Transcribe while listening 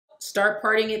Start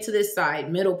parting it to this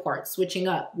side, middle part, switching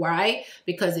up. Why?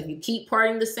 Because if you keep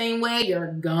parting the same way,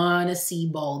 you're gonna see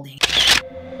balding.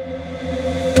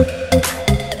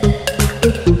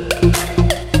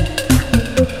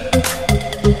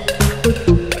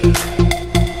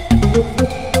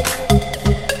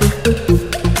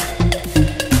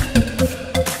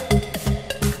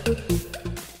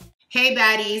 Hey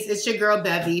baddies, it's your girl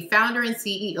Bevy, founder and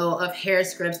CEO of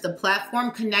Hairscripts, the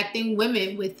platform connecting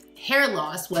women with hair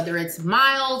loss, whether it's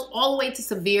mild all the way to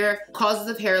severe causes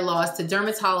of hair loss, to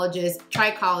dermatologists,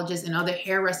 trichologists, and other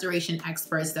hair restoration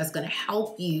experts that's gonna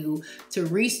help you to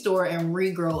restore and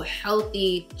regrow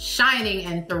healthy, shining,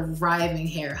 and thriving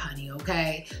hair, honey,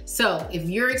 okay? So if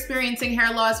you're experiencing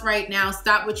hair loss right now,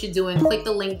 stop what you're doing, click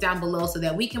the link down below so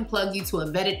that we can plug you to a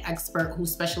vetted expert who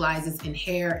specializes in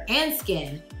hair and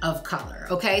skin of color,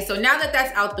 okay? So now that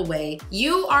that's out the way,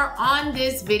 you are on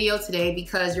this video today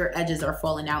because your edges are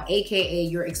falling out, AKA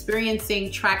you're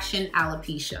experiencing traction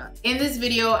alopecia. In this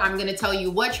video, I'm gonna tell you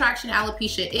what traction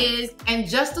alopecia is, and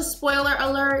just a spoiler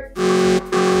alert,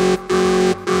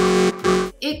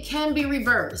 it can be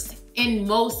reversed. In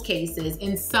most cases,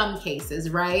 in some cases,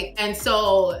 right? And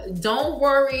so don't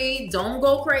worry, don't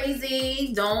go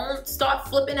crazy, don't start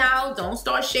flipping out, don't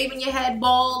start shaving your head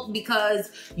bald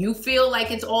because you feel like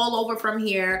it's all over from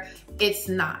here. It's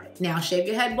not. Now, shave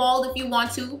your head bald if you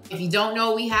want to. If you don't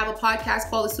know, we have a podcast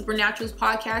called the Supernaturals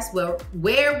Podcast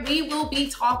where we will be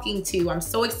talking to, I'm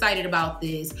so excited about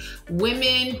this,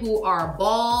 women who are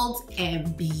bald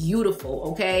and beautiful,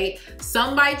 okay?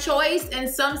 Some by choice and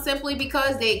some simply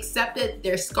because they accepted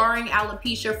their scarring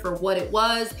alopecia for what it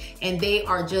was and they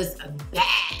are just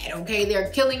bad, okay?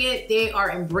 They're killing it. They are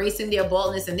embracing their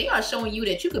baldness and they are showing you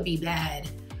that you could be bad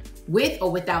with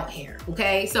or without hair,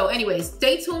 okay? So anyways,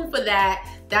 stay tuned for that.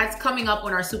 That's coming up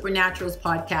on our Supernaturals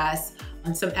podcast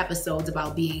on some episodes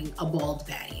about being a bald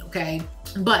baddie, okay?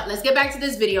 But let's get back to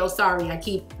this video. Sorry, I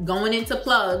keep going into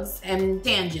plugs and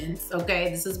tangents, okay?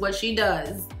 This is what she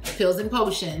does, pills and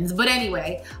potions. But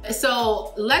anyway,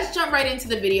 so let's jump right into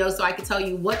the video so I can tell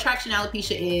you what traction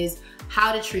alopecia is,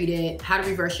 how to treat it, how to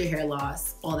reverse your hair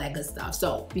loss, all that good stuff.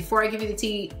 So before I give you the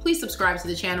tea, please subscribe to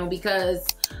the channel because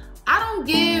I don't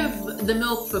give the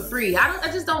milk for free.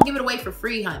 I just don't give it away for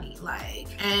free, honey. Like,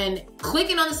 and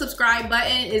clicking on the subscribe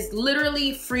button is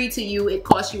literally free to you. It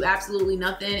costs you absolutely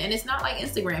nothing. And it's not like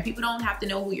Instagram. People don't have to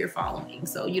know who you're following.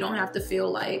 So you don't have to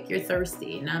feel like you're thirsty,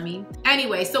 you know what I mean?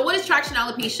 Anyway, so what is traction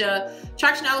alopecia?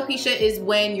 Traction alopecia is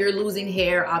when you're losing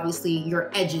hair, obviously your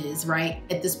edges, right?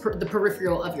 At the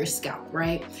peripheral of your scalp,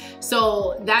 right?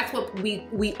 So that's what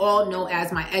we all know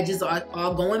as my edges are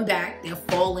going back. They're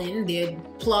falling, they're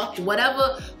plucked,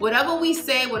 whatever we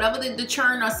say, whatever the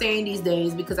churn are saying these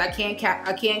days, because I can't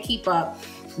keep up.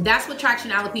 That's what traction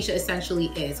alopecia essentially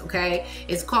is, okay?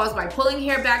 It's caused by pulling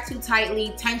hair back too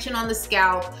tightly, tension on the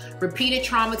scalp, repeated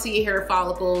trauma to your hair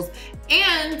follicles,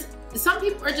 and some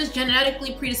people are just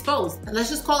genetically predisposed. Let's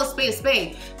just call a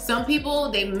spade. Some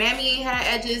people, their mammy ain't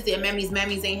had edges, their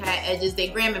mammies ain't had edges, their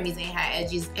grandmammies ain't had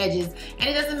edges, and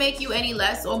it doesn't make you any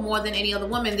less or more than any other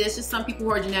woman. There's just some people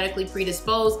who are genetically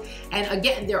predisposed. And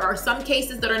again, there are some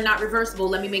cases that are not reversible.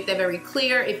 Let me make that very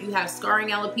clear. If you have scarring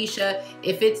alopecia,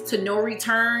 if it's to no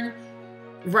return,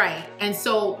 right. And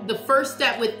so the first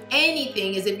step with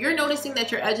anything is if you're noticing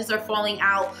that your edges are falling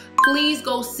out, please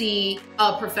go see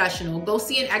a professional. Go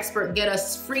see an expert. Get a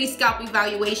free scalp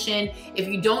evaluation. If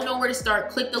you don't know where to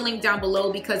start, click the link down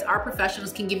below because our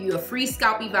professionals can give you a free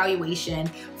scalp evaluation,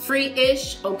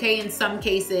 free-ish, okay, in some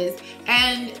cases,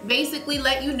 and basically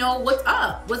let you know what's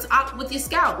up with your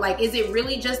scalp. Like, is it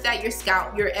really just that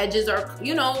your edges are,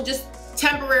 you know, just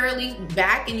temporarily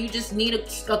back and you just need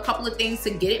a couple of things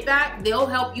to get it back? They'll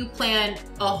help you plan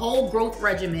a whole growth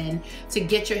regimen to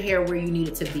get your hair where you need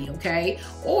it to be, okay?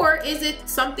 Or is it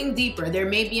something deeper? There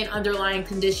may be an underlying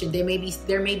condition. There may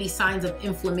be signs of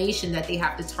inflammation that they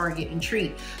have to target and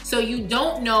treat. So you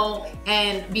don't know,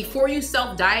 and before you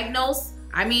self-diagnose,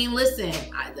 I mean, listen,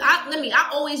 I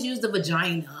always use the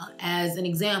vagina as an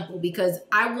example because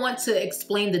I want to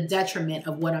explain the detriment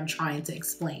of what I'm trying to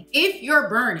explain. If you're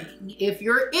burning, if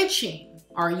you're itching,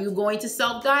 are you going to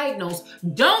self-diagnose?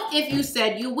 Don't if you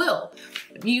said you will.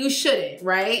 You shouldn't,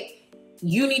 right?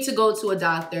 You need to go to a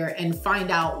doctor and find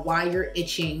out why you're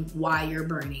itching, why you're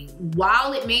burning.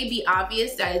 While it may be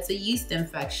obvious that it's a yeast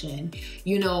infection,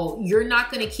 you know, you're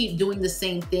not gonna keep doing the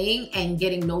same thing and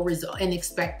getting no result and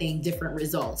expecting different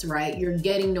results, right? You're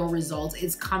getting no results,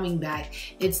 it's coming back.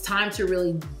 It's time to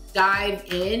really dive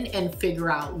in and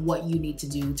figure out what you need to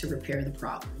do to repair the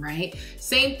problem, right?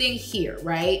 Same thing here,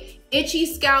 right? Itchy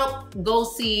scalp, go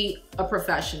see a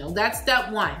professional. That's step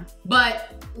one.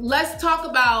 But let's talk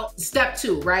about step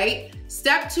two, right?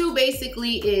 Step two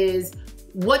basically is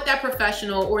what that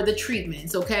professional or the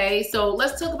treatments, okay? So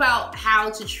let's talk about how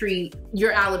to treat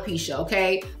your alopecia,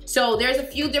 okay? So there's a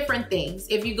few different things.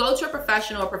 If you go to a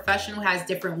professional has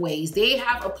different ways. They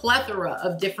have a plethora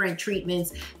of different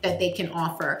treatments that they can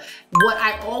offer. What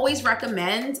I always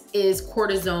recommend is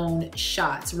cortisone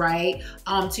shots, right?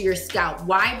 To your scalp.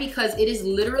 Why? Because it is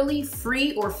literally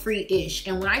free or free-ish.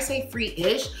 And when I say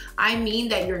free-ish, I mean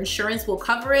that your insurance will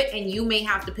cover it and you may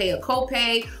have to pay a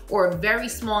copay or a very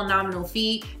small nominal fee.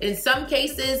 In some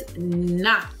cases,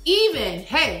 not. Even,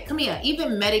 hey, come here,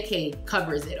 even Medicaid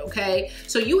covers it, okay?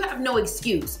 So you have no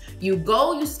excuse. You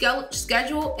go, you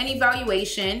schedule an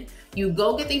evaluation, you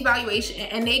go get the evaluation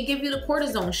and they give you the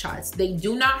cortisone shots. They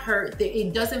do not hurt.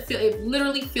 It doesn't feel, it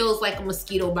literally feels like a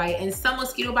mosquito bite. And some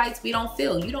mosquito bites we don't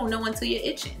feel. You don't know until you're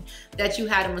itching that you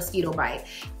had a mosquito bite.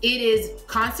 It is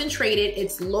concentrated,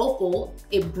 it's local,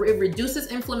 it reduces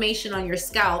inflammation on your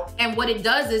scalp. And what it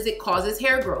does is it causes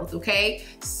hair growth, okay?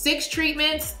 6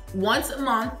 treatments once a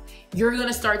month. You're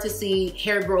gonna start to see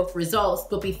hair growth results.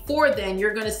 But before then,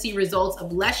 you're gonna see results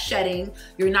of less shedding.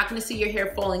 You're not gonna see your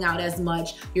hair falling out as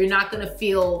much. You're not gonna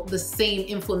feel the same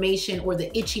inflammation or the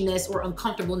itchiness or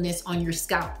uncomfortableness on your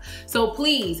scalp. So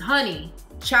please, honey,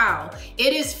 child,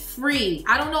 it is free.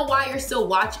 I don't know why you're still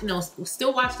watching. No,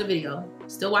 still watch the video.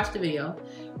 Still watch the video.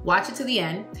 Watch it to the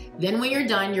end. Then when you're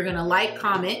done, you're gonna like,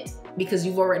 comment, because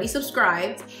you've already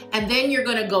subscribed, and then you're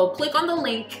gonna go click on the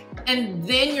link, and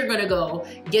then you're gonna go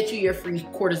get you your free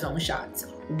cortisone shots.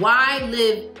 Why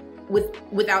live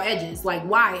without edges? Like,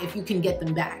 why, if you can get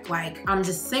them back? Like, I'm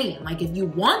just saying, like, if you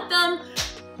want them,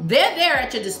 they're there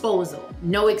at your disposal.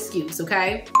 No excuse,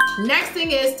 okay? Next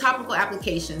thing is topical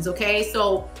applications, okay?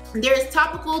 So there's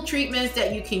topical treatments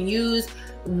that you can use.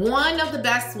 One of the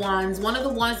best ones, one of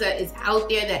the ones that is out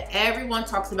there that everyone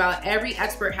talks about, every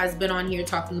expert has been on here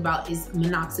talking about, is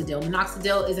minoxidil.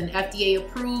 Minoxidil is an FDA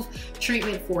approved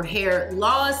treatment for hair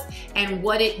loss. And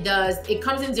what it does, it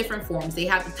comes in different forms. They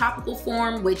have the topical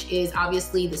form, which is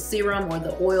obviously the serum or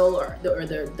the oil or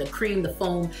the cream, the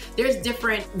foam. There's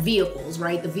different vehicles,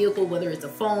 right? The vehicle, whether it's a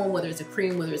foam, whether it's a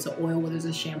cream, whether it's an oil, whether it's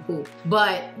a shampoo.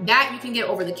 But that you can get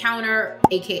over the counter,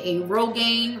 AKA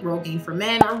Rogaine for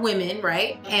men or women, right?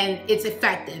 And it's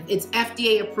effective. It's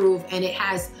FDA approved and it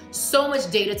has so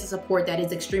much data to support that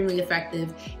it's extremely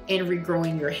effective in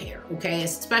regrowing your hair, okay?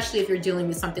 Especially if you're dealing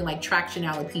with something like traction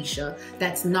alopecia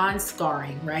that's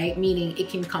non-scarring, right? Meaning it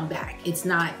can come back. It's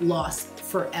not lost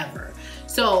forever.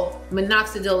 So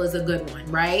minoxidil is a good one,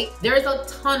 right? There's a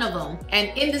ton of them. And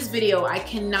in this video, I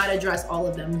cannot address all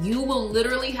of them. You will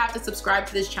literally have to subscribe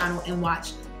to this channel and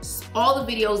watch all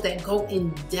the videos that go in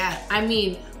depth. I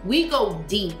mean, we go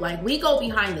deep, like we go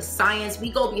behind the science,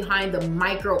 we go behind the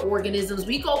microorganisms,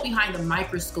 we go behind the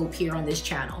microscope here on this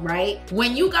channel, right?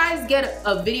 When you guys get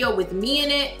a video with me in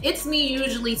it, it's me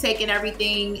usually taking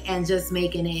everything and just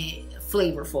making it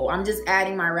flavorful. I'm just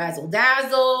adding my razzle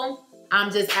dazzle. I'm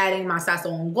just adding my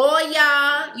sazon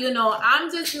Goya. You know,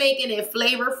 I'm just making it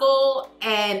flavorful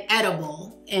and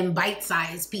edible in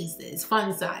bite-sized pieces,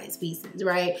 fun-sized pieces,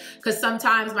 right? Because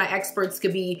sometimes my experts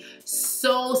could be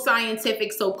so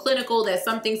scientific, so clinical that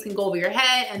some things can go over your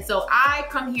head. And so I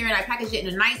come here and I package it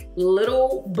in a nice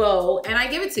little bow and I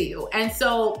give it to you. And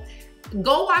so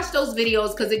go watch those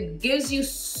videos because it gives you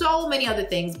so many other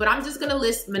things. But I'm just gonna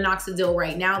list minoxidil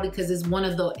right now because it's one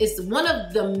of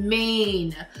the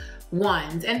main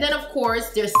ones. And then of course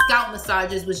there's scalp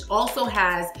massages, which also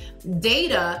has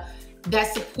data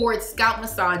that supports scalp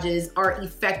massages are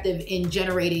effective in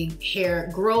generating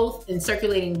hair growth and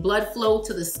circulating blood flow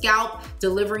to the scalp,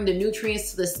 delivering the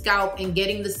nutrients to the scalp and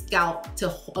getting the scalp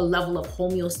to a level of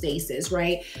homeostasis,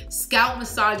 right? Scalp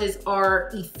massages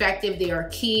are effective, they are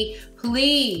key.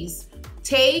 Please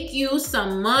take you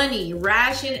some money,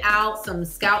 ration out some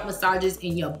scalp massages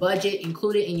in your budget,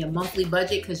 include it in your monthly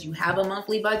budget because you have a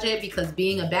monthly budget, because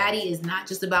being a baddie is not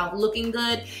just about looking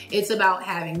good, it's about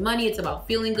having money, it's about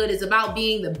feeling good, it's about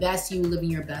being the best you, living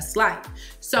your best life.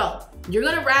 So you're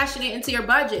gonna ration it into your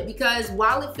budget because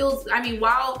while it feels, I mean,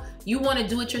 while you wanna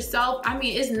do it yourself, I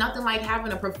mean, it's nothing like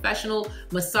having a professional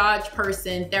massage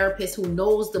person, therapist who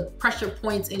knows the pressure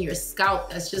points in your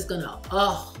scalp that's just gonna,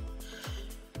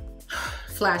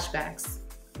 flashbacks.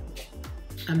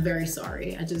 I'm very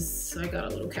sorry. I got a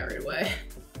little carried away.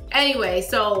 Anyway,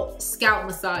 so scalp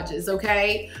massages,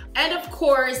 okay? And of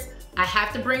course, I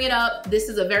have to bring it up. This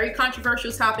is a very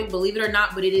controversial topic, believe it or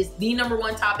not, but it is the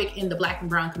 #1 topic in the Black and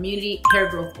brown community, hair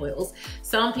growth oils.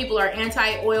 Some people are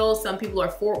anti-oil, some people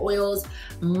are for oils.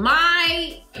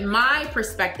 My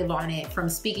perspective on it, from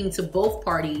speaking to both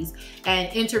parties and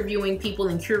interviewing people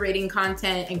and curating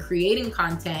content and creating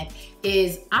content,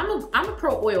 is I'm a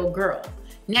pro-oil girl.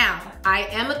 Now, I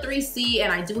am a 3C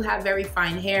and I do have very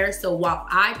fine hair. So while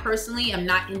I personally am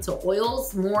not into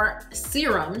oils, more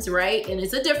serums, right? And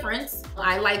it's a difference.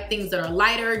 I like things that are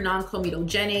lighter,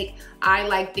 non-comedogenic. I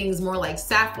like things more like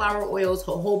safflower oils,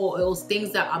 jojoba oils,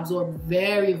 things that absorb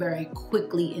very, very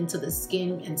quickly into the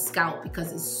skin and scalp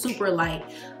because it's super light.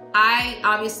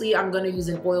 I'm gonna use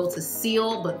an oil to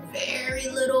seal, but very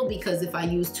little, because if I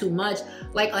use too much,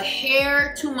 like a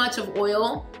hair too much of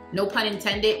oil, no pun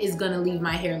intended, is gonna leave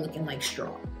my hair looking like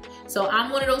straw. So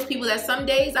I'm one of those people that some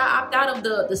days I opt out of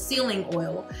the sealing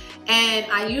oil, and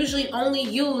I usually only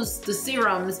use the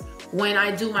serums when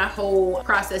I do my whole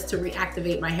process to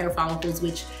reactivate my hair follicles,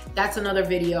 which that's another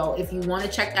video. If you want to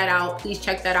check that out, please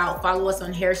check that out. Follow us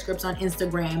on Hairscripts on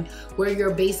Instagram, where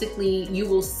you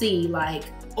will see like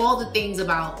all the things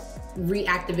about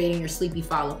reactivating your sleepy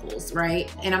follicles, right?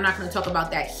 And I'm not going to talk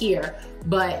about that here,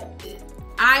 but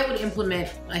I would implement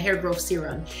a hair growth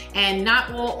serum. And not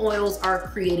all oils are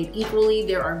created equally.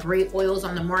 There are great oils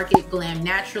on the market. Glam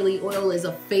Naturally oil is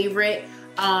a favorite.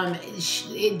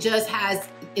 It just has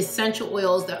essential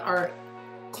oils that are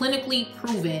clinically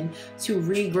proven to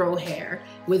regrow hair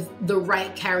with the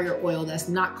right carrier oil that's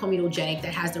not comedogenic,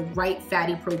 that has the right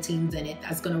fatty proteins in it,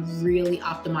 that's gonna really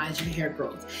optimize your hair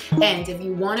growth. And if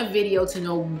you want a video to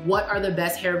know what are the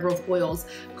best hair growth oils,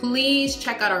 please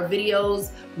check out our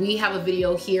videos. We have a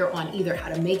video here on either how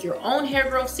to make your own hair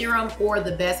growth serum or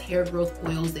the best hair growth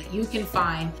oils that you can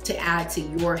find to add to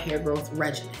your hair growth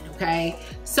regimen, okay?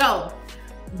 So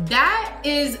that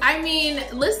is, I mean,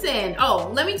 listen,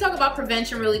 let me talk about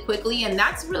prevention really quickly, and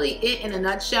that's really it in a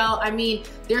nutshell. I mean,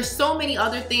 there's so many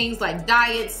other things like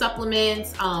diet,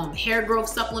 supplements, hair growth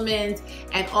supplements,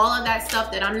 and all of that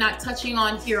stuff that I'm not touching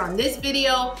on here on this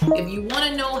video. If you want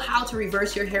to know how to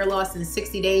reverse your hair loss in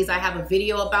 60 days, I have a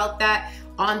video about that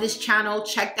on this channel.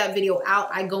 Check that video out.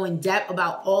 I go in depth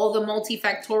about all the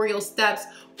multifactorial steps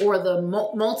or the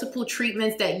multiple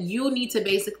treatments that you need to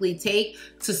basically take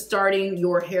to starting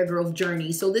your hair growth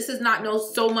journey. So this is not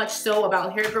so much so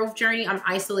about hair growth journey. I'm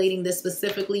isolating this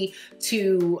specifically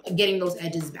to getting those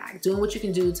edges back, doing what you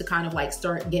can do to kind of like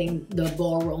start getting the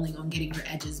ball rolling on getting your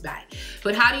edges back.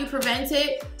 But how do you prevent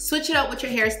it? Switch it up with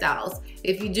your hairstyles.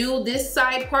 If you do this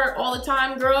side part all the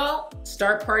time, girl,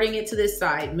 start parting it to this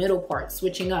side, middle part,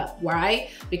 switching up, right?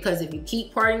 Because if you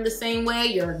keep parting the same way,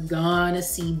 you're gonna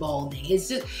see balding.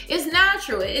 It's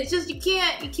natural. It's just, you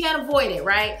can't avoid it,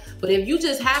 right? But if you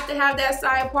just have to have that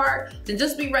side part, then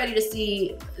just be ready to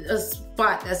see a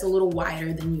spot that's a little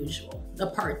wider than usual. A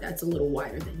part that's a little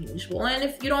wider than usual. And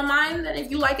if you don't mind, then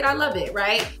if you like it, I love it,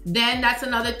 right? Then that's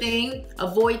another thing.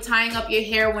 Avoid tying up your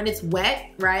hair when it's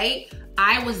wet, right?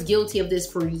 I was guilty of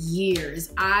this for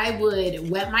years. I would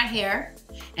wet my hair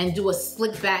and do a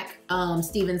slick back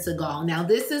Steven Seagal. Now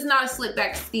this is not a slick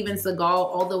back Steven Seagal,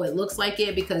 although it looks like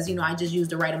it, because you know I just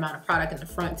used the right amount of product in the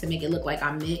front to make it look like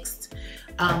I'm mixed.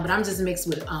 But I'm just mixed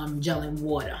with gel and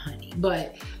water, honey.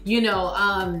 But you know,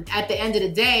 at the end of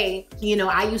the day, you know,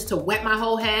 I used to wet my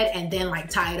whole head and then like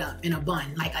tie it up in a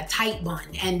bun, like a tight bun,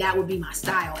 and that would be my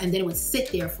style. And then it would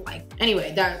sit there for like,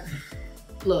 anyway,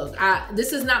 look,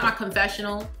 this is not my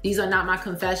confessional. These are not my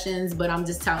confessions, but I'm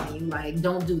just telling you, like,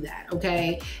 don't do that,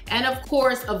 okay? And of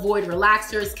course, avoid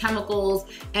relaxers, chemicals,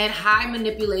 and high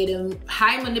manipulative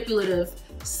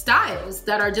styles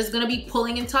that are just gonna be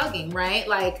pulling and tugging, right?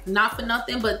 Like, not for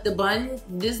nothing, but the bun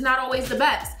is not always the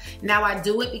best. Now I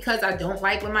do it because I don't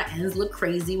like when my ends look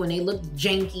crazy, when they look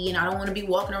janky, and I don't wanna be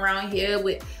walking around here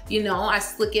with, you know, I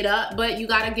slick it up, but you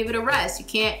gotta give it a rest. You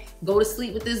can't go to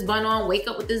sleep with this bun on, wake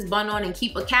up with this bun on, and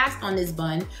keep a cast on this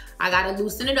bun. I gotta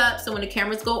loosen it up so when the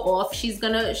cameras go off, she's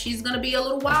gonna be a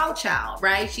little wild child,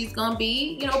 right? She's gonna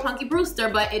be, you know, Punky Brewster,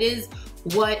 but it is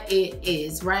what it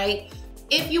is, right?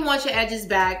 If you want your edges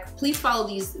back, please follow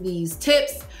these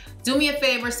tips. Do me a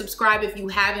favor, subscribe if you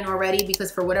haven't already,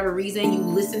 because for whatever reason you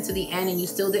listened to the end and you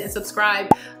still didn't subscribe.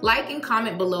 Like and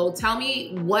comment below. Tell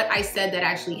me what I said that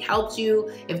actually helped you.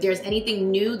 If there's anything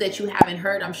new that you haven't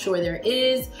heard, I'm sure there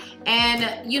is.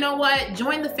 And you know what?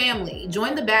 Join the family.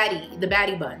 Join the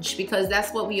baddie bunch, because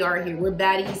that's what we are here. We're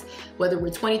baddies, whether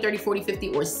we're 20, 30, 40, 50,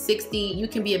 or 60. You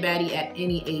can be a baddie at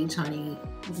any age, honey.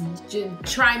 Just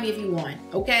try me if you want,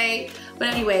 okay? But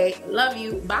anyway, love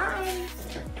you. Bye.